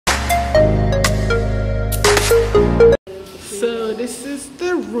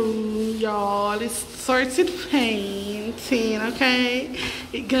room, y'all. It's started painting, okay?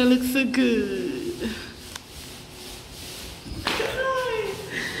 It gonna look so good.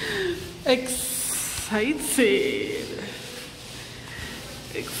 Excited.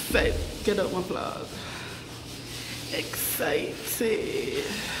 Excited. Get up my vlog. Excited.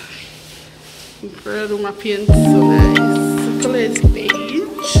 I'm proud of my paint, so nice. College page.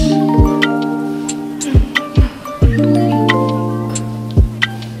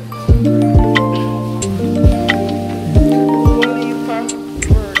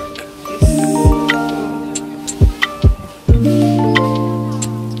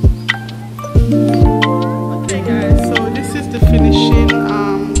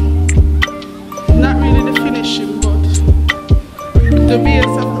 The base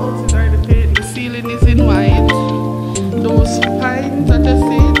of the house is already painted. The ceiling is in white. Those pines that I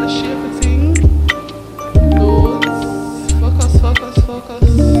see, the shape of thing. Those.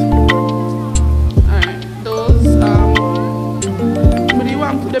 Focus. Alright. Those but you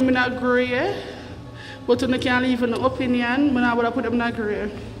want to put them in a grey. But you can't leave an opinion. But I would put them in a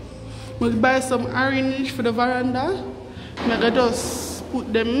grey. We'll buy some orange for the veranda. I just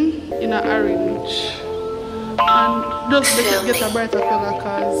put them in a orange. And just get a brighter color,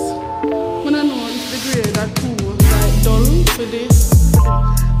 because when I know if the grade are too like dull for this.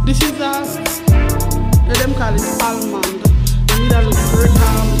 This is a, them call it almond. I need a little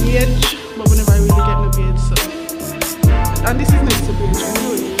beige, but we never really get no beige, so. And this is next to beige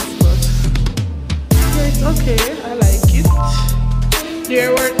anyways, but yeah, it's okay, I like it.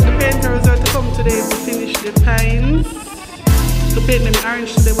 The painters are to come today to finish the pines. To paint them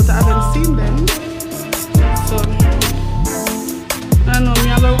orange today, but I haven't seen them. So, I know me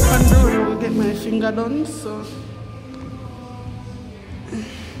alone on the road, I will get my finger done, so.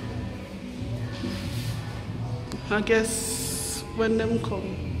 I guess when them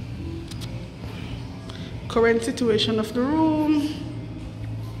come. Current situation of the room.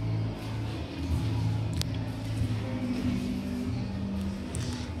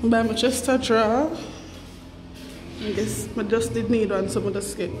 Buy my chest a drawer. I guess I just did need one, so I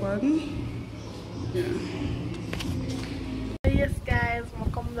just get one. Yeah. Yes guys, I'm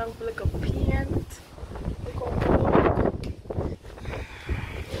gonna come down for like a paint.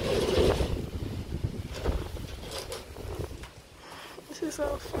 This is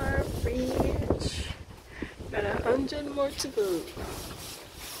our far reach. Got 100 more to go.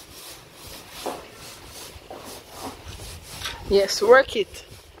 Yes, work it.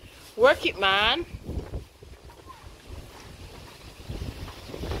 Work it, man.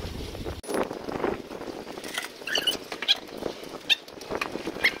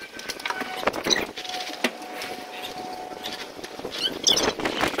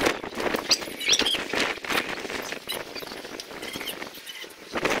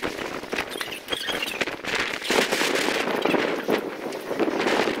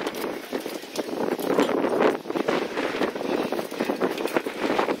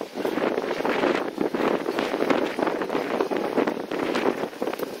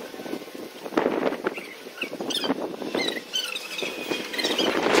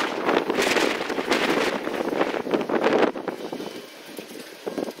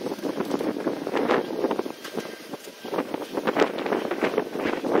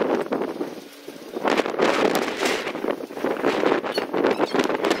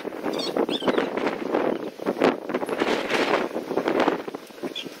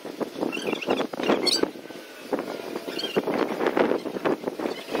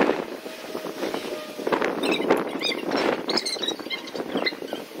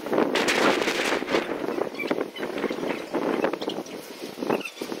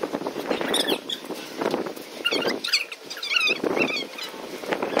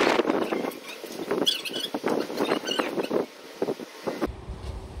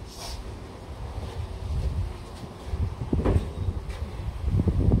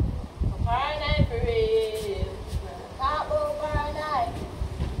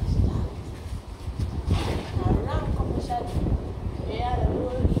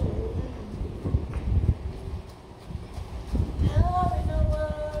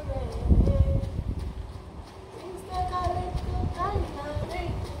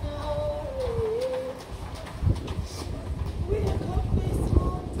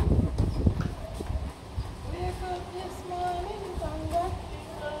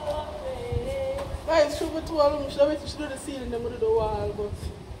 Should I wait to do the ceiling then we do the wall, but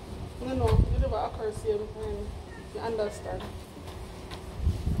I don't know, you never occurs here and you understand.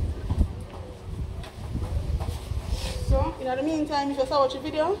 So, in the meantime, if you saw watch the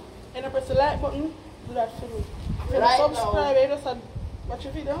video and you press the like button, do that for me. If you don't subscribe, you just watch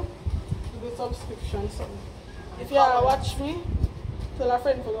a video, do the subscription. So if you watch me, tell a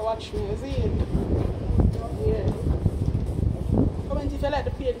friend to go watch me. See it? Yeah. Comment if you like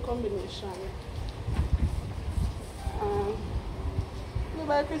the paint combination. We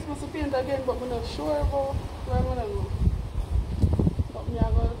buy Christmas paint again, but I'm not sure about where I'm gonna go. But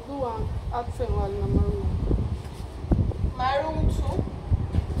I'm gonna do an accent wall in my room. My room too.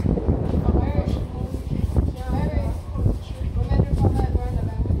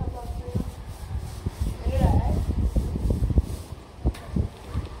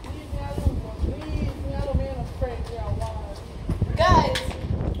 Guys,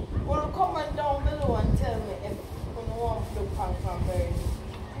 will comment down below and tell me if you want to look from Berrylous.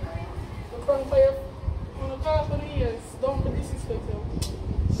 The front fire on the car for the years. Don't be disrespectful.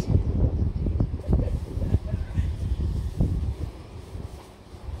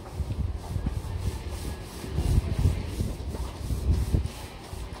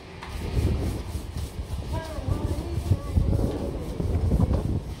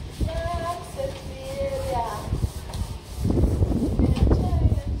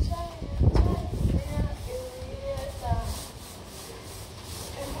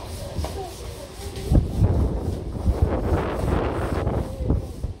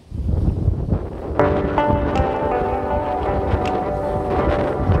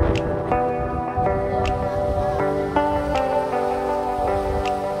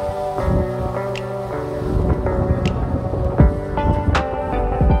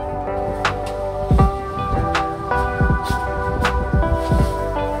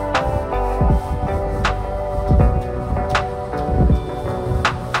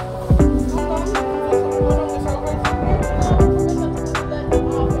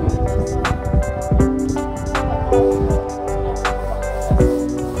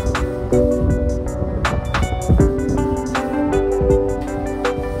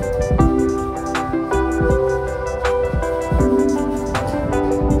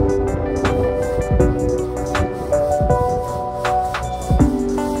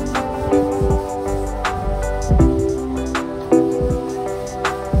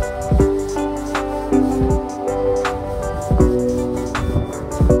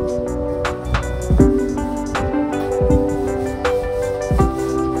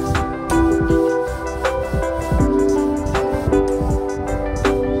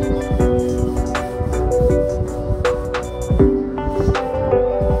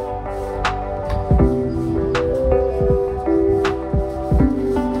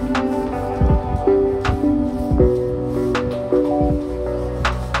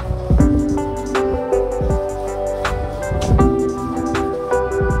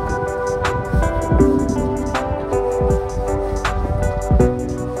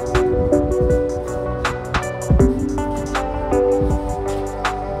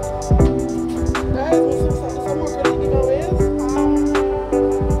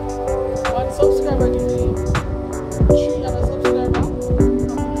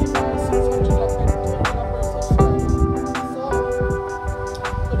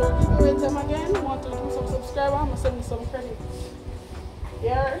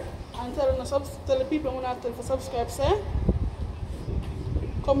 Tell the people when I tell for subscribe, say.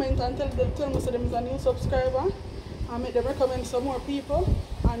 Comment and tell me so them is a new subscriber and make them recommend some more people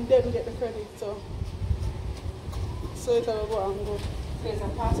and then get the credit. So it will go and go. There's a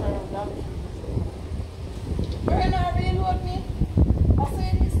password on that. You're not reload me. I'll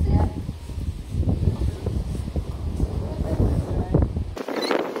say this to you.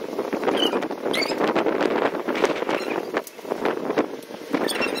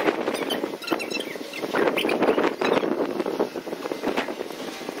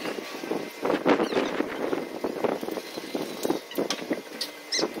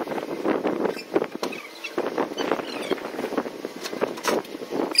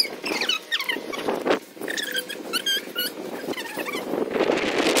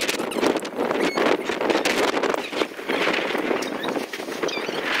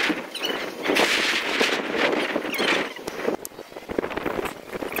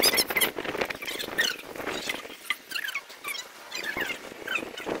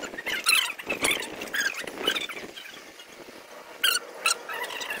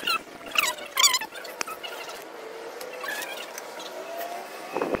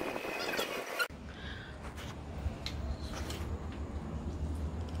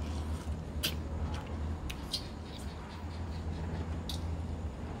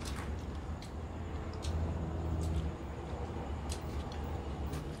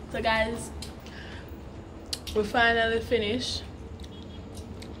 So guys, we finally finished.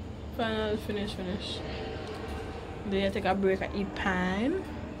 Then I take a break and eat pan.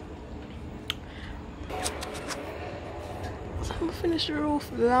 So I'm gonna finish the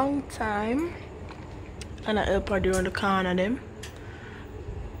roof long time. And I help her do on the corner them.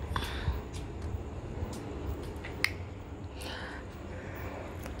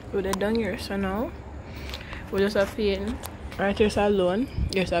 We're done here, so now we just have paint. Right here's alone.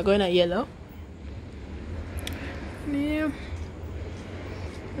 Yes, I'm going at yellow. Yeah.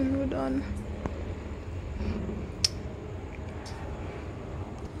 And we're done.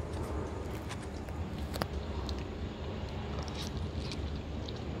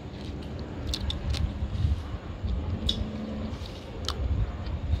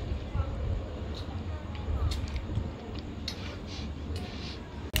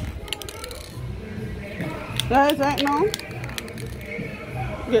 Guys, right now,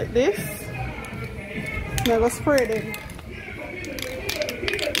 get this. I'm gonna spray them.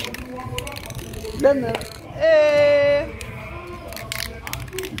 Hey.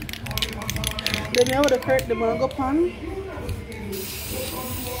 Then I would have correct the mango pan.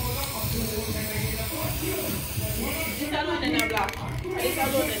 This alone in a black. This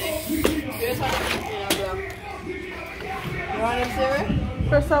alone in it. This alone in a black. You want them Sarah?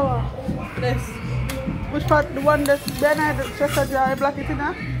 First hour. This. Which part? The one that's behind the chest of jar, black it in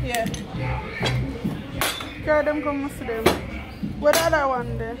there? Yeah. Carry them, come see them. Where the other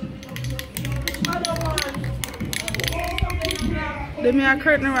one there? Other one. Then me a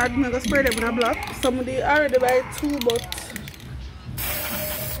curtain rag, I'm gonna spray them in a black. Somebody already buy 2, but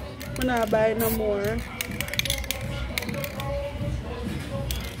I'm not buy no more.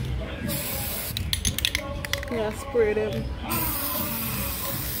 Yeah, spray them.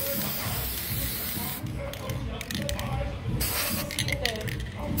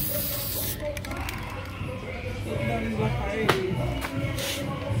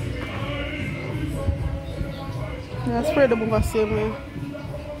 Yeah, spray them over the same way.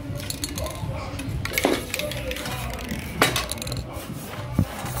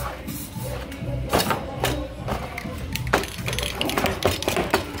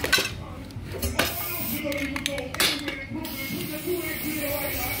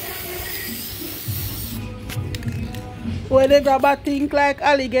 When they grab a thing like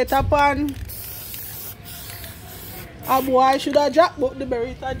alligator pan, a boy should have dropped but the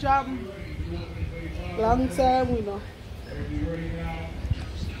burrito jam. Long time, you know.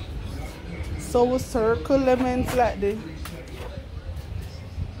 So we circle lemons like this.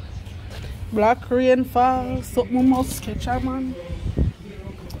 Black rain fall, something must catch a man.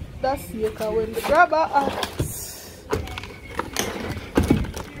 That's it, when the grabber acts.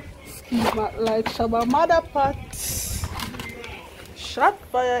 Scheme like Shabba Mother Pot. Shot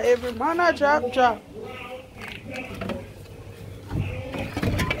fire, every man a drop.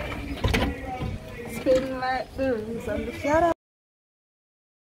 Spin like the rings on the flat